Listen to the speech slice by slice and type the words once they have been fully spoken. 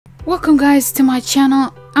Welcome guys to my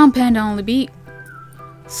channel. I'm Panda on the Beat.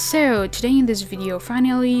 So today in this video,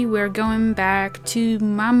 finally we're going back to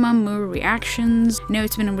Mamamoo reactions. I know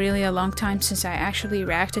it's been really a long time since I actually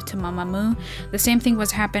reacted to Mamamoo. The same thing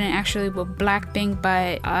was happening actually with Blackpink,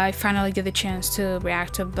 but I finally get the chance to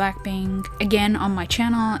react to Blackpink again on my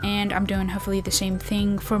channel, and I'm doing hopefully the same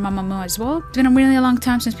thing for Mamamoo as well. It's been a really long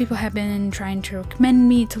time since people have been trying to recommend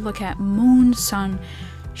me to look at MoonSun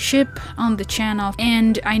ship on the channel,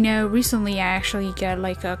 and I know recently I actually got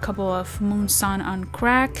like a couple of MoonSun on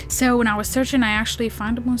crack. So when I was searching, I actually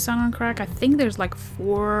found a MoonSun on crack. I think there's like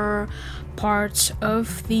 4 parts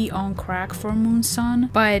of the on crack for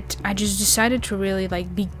MoonSun, but I just decided to really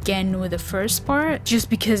like begin with the first part just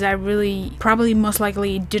because I really probably most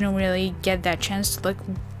likely didn't really get that chance to look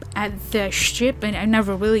at the ship, and I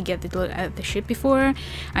never really get to look at the ship before.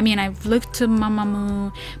 I mean, I've looked to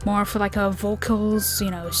Mamamoo more for like vocals,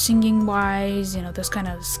 you know, singing wise, you know, those kind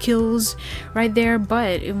of skills right there,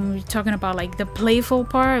 but when we're talking about like the playful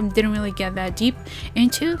part, I didn't really get that deep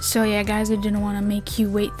into. So yeah guys, I didn't want to make you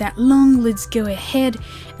wait that long. Let's go ahead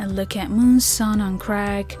and look at MoonSun on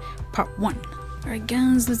crack part 1. Alright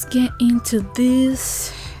guys, let's get into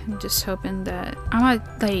this. I'm just hoping that I might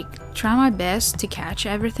like try my best to catch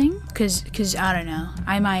everything, cause I don't know,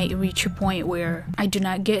 I might reach a point where I do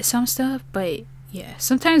not get some stuff, but yeah,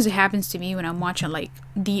 sometimes it happens to me when I'm watching like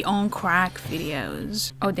the on crack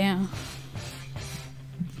videos. Oh damn,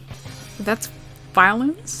 that's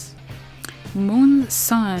violence.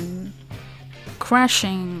 MoonSun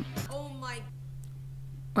crashing.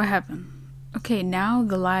 What happened? Okay, now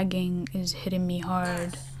the lagging is hitting me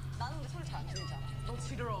hard.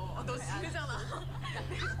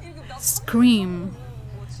 Scream.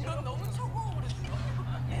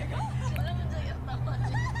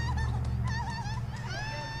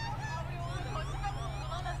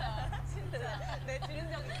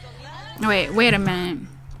 Wait a minute.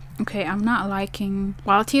 Okay, I'm not liking the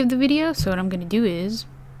quality of the video, so what I'm gonna do is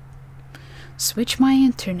switch my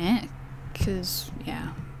internet, cause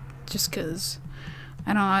yeah, just cause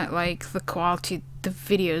I don't like the quality the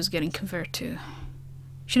video is getting converted to.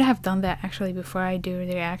 Should have done that actually before I do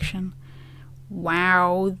the reaction.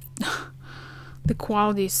 Wow, the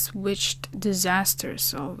quality switched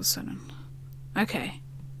disastrous all of a sudden. Okay,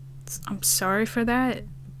 I'm sorry for that.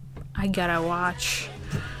 I gotta watch.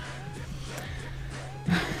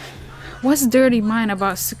 What's Dirty Mind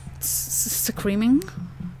about screaming?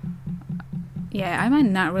 Yeah, I might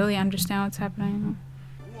not really understand what's happening.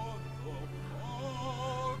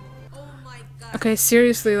 Okay,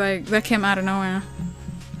 seriously, like that came out of nowhere.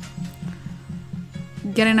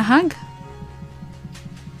 Getting a hug?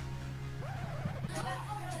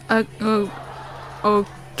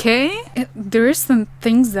 Okay. There is some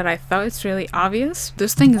things that I thought it's really obvious.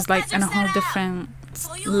 This thing is like on a whole different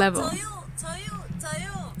level.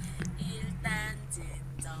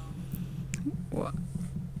 What?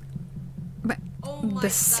 But the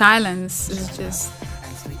silence is just...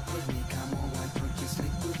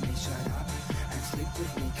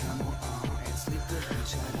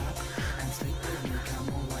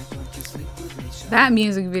 That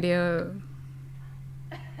music video.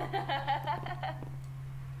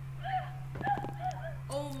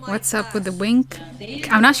 What's up with the wink?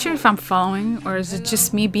 I'm not sure if I'm following, or is it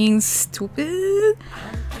just me being stupid?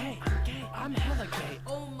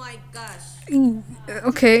 Oh my gosh.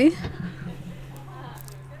 Okay.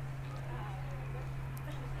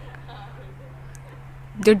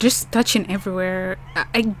 They're just touching everywhere.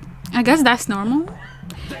 I guess that's normal.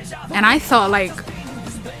 And I thought like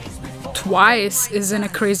Twice is in a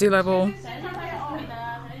crazy level.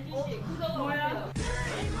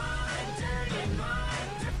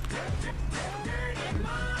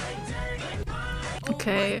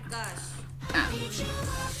 Okay.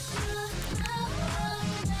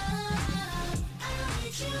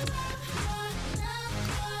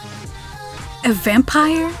 A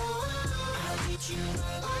vampire?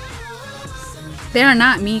 They are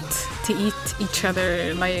not meat to eat each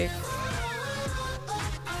other, like...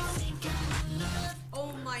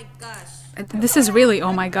 This is really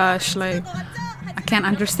oh my gosh, like I can't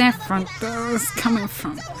understand from where it's coming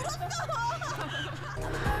from.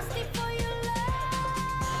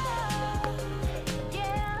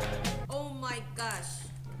 Oh my gosh.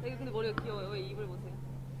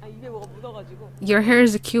 Your hair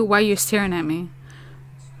is cute, why are you staring at me?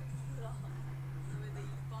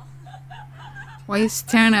 Why are you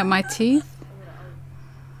staring at my teeth?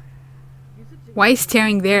 Why are you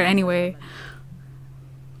staring there anyway?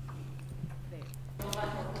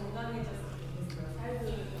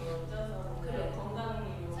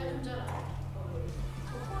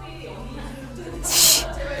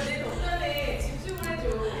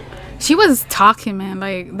 She was talking, man.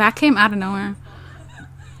 Like, that came out of nowhere.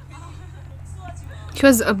 She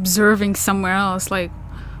was observing somewhere else, like,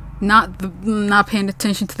 not paying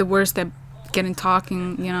attention to the words that getting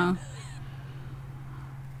talking, you know.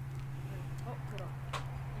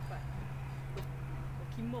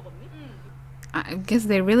 I guess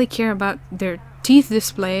they really care about their teeth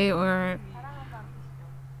display, or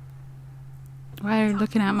why are you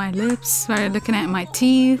looking at my lips? Why are you looking at my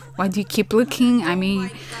teeth? Why do you keep looking? I mean,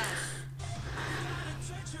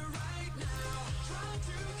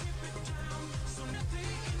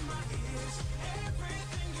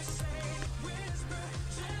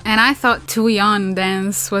 and I thought Tuyon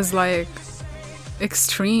dance was like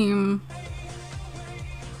extreme.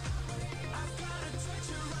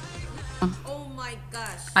 Oh my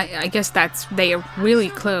gosh. I guess they are really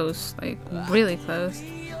close, like really close.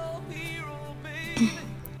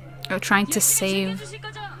 They're trying to save.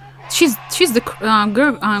 She's the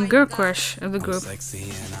girl crush of the group.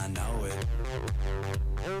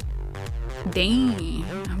 Dang,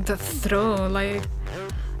 the throw, like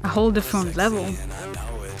a whole different level.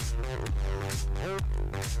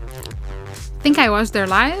 Think I watched their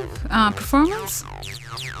live performance.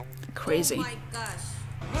 Crazy. Oh my gosh.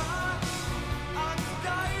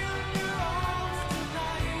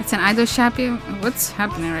 It's an idol shopping. What's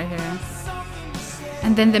happening right here?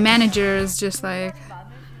 And then the manager is just like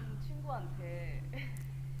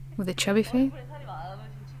with a chubby face.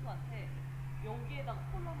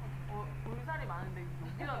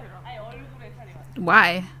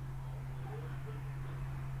 Why?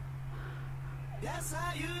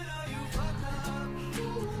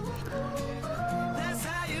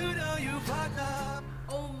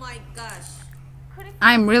 Oh my gosh.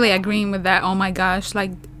 I'm really agreeing with that. Oh my gosh,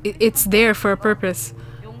 like it's there for a purpose.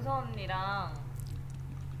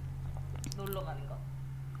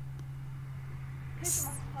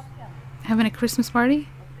 Having a Christmas party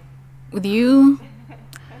with you.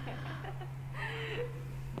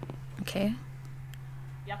 Okay.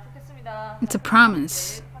 It's a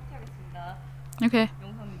promise. Okay.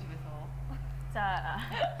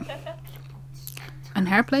 And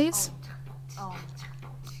her place?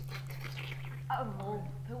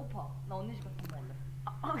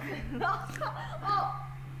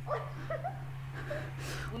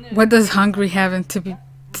 What does hungry have to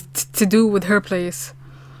do with her place?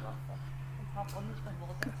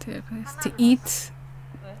 Go to her place to eat.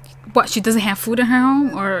 What? She doesn't have food in her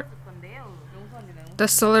home, or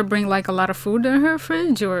does Solar bring like a lot of food in her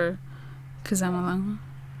fridge, or? Cause I'm alone.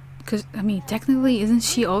 Cause I mean, technically, isn't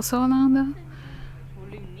she also alone though?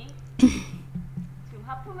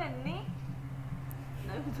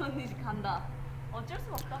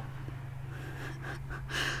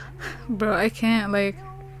 Bro, I can't, like,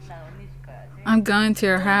 I'm going to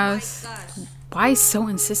your house. Why is so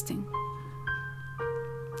insisting?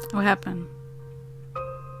 What happened?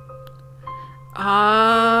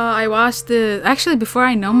 I watched the, actually before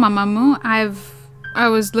I know Mamamoo, I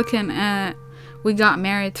was looking at We Got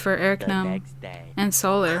Married for Eric Nam and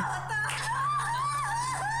Solar.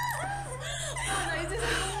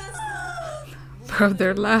 Bro,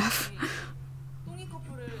 their laugh.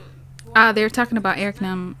 They were talking about Eric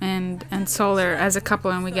Nam and Solar as a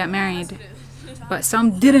couple, and We Got Married. But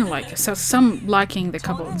some didn't like it. So some liking the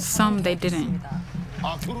couple, some they didn't.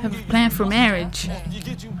 Have a plan for marriage.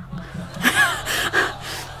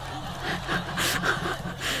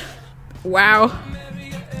 Wow.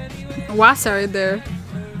 What's right there?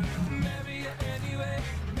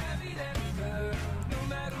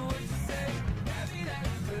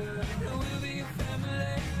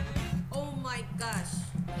 Oh my gosh.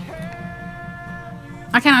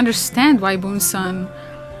 I can understand why MoonSun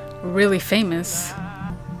really famous.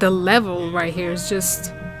 The level right here is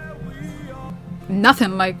just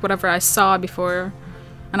nothing like whatever I saw before,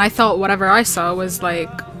 and I thought whatever I saw was like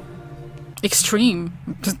extreme.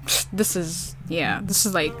 This is, yeah, this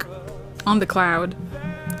is like on the cloud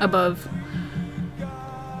above.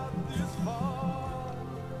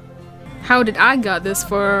 How did I got this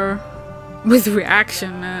for with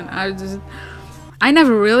reaction, man? I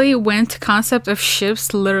never really went to concept of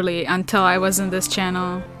ships literally until I was in this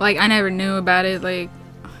channel. Like, I never knew about it. Like,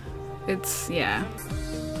 it's, yeah.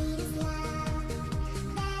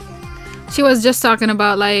 She was just talking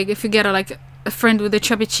about, like, if you get a friend with the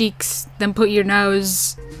chubby cheeks, then put your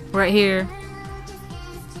nose right here.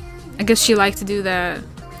 I guess she liked to do that.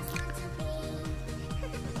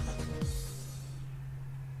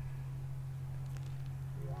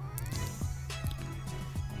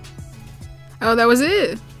 Oh, that was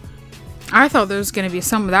it. I thought there was gonna be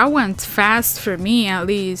some. That went fast for me, at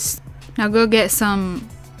least. Now go get some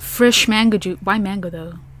fresh mango juice. Why mango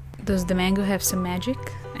though? Does the mango have some magic?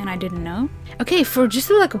 And I didn't know. Okay, for just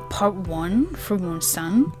like a part 1 for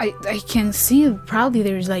MoonSun, I can see probably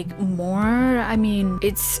there's like more. I mean,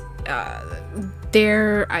 it's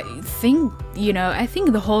there. I think, you know, I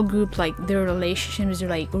think the whole group, like their relationships are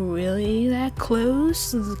like really that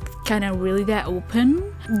close, kind of really that open.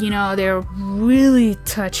 You know, they're really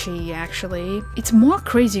touchy. Actually, it's more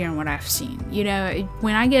crazier than what I've seen. You know,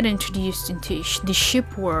 when I get introduced into the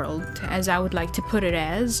ship world, as I would like to put it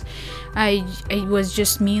as, it was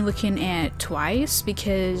just me looking at Twice,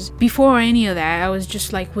 because before any of that I was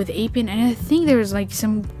just like with Apin, and I think there was like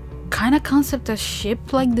some kind of concept of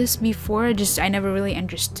ship like this before. I never really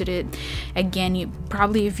understood it. Again, you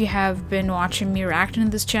probably, if you have been watching me reacting to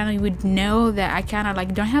this channel, you would know that I kind of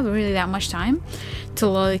like don't have really that much time to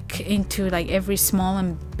look into like every small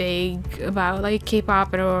and big about like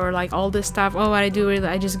K-pop or like all this stuff. What I do is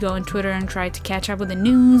I just go on Twitter and try to catch up with the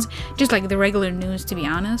news, just like the regular news, to be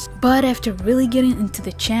honest. But after really getting into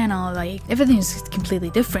the channel, like everything is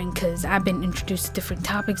completely different, because I've been introduced to different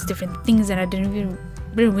topics, different things that I didn't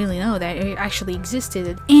really know that it actually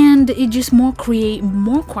existed, and it just create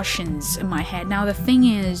more questions in my head. Now the thing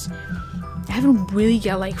is, I haven't really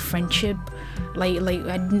got like friendship, like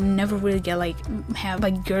I never really get like have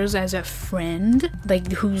like girls as a friend, like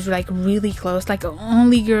who's like really close. Like the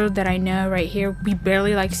only girl that I know right here, we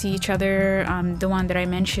barely like see each other, the one that I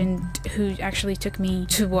mentioned who actually took me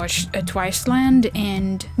to watch Twice Land,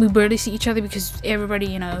 and we barely see each other because everybody,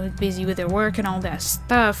 you know, is busy with their work and all that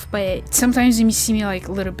stuff. But sometimes you see me like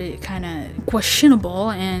a little bit kind of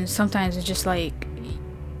questionable, and sometimes it's just like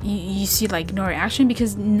you see like no reaction,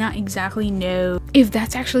 because not exactly know if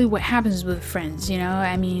that's actually what happens with friends, you know.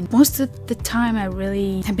 I mean, most of the time I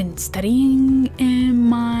really have been studying in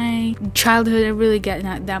my childhood. I really got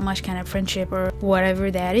not that much kind of friendship or whatever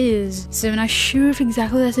that is, so I'm not sure if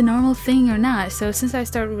exactly that's a normal thing or not. So since I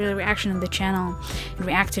started really reacting on the channel and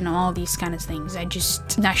reacting to all these kind of things, I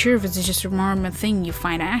just not sure if it's just a normal thing you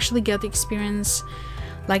find. I actually got the experience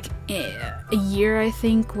like a year, I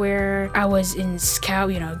think, where I was in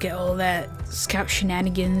Scout, you know, get all that Scout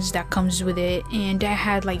shenanigans that comes with it, and I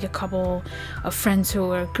had like a couple of friends who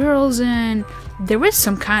were girls, and there was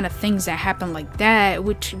some kind of things that happened like that,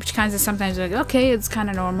 which kind of sometimes like, okay, it's kind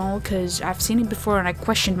of normal, because I've seen it before, and I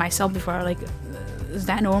questioned myself before, like, is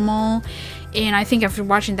that normal? And I think after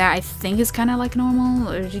watching that, I think it's kind of like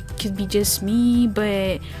normal, or it could be just me.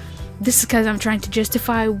 But this is because I'm trying to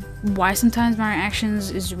justify why sometimes my reactions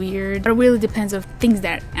is weird. But it really depends on things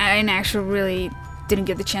that I actually really didn't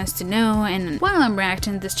get the chance to know, and while I'm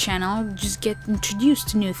reacting to this channel, just get introduced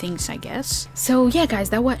to new things, I guess. So yeah guys,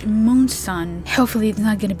 that was MoonSun. Hopefully it's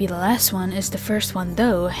not gonna be the last one. It's the first one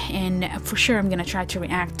though, and for sure I'm gonna try to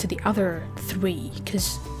react to the other 3,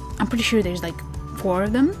 because I'm pretty sure there's like 4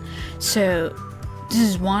 of them. So this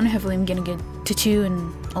is 1. Hopefully I'm gonna get to 2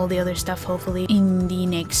 and all the other stuff hopefully in the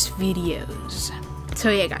next videos. So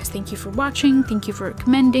yeah guys, thank you for watching, thank you for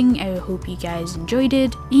recommending. I hope you guys enjoyed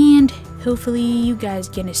it, and hopefully you guys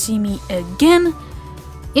gonna see me again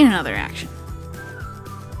in another reaction.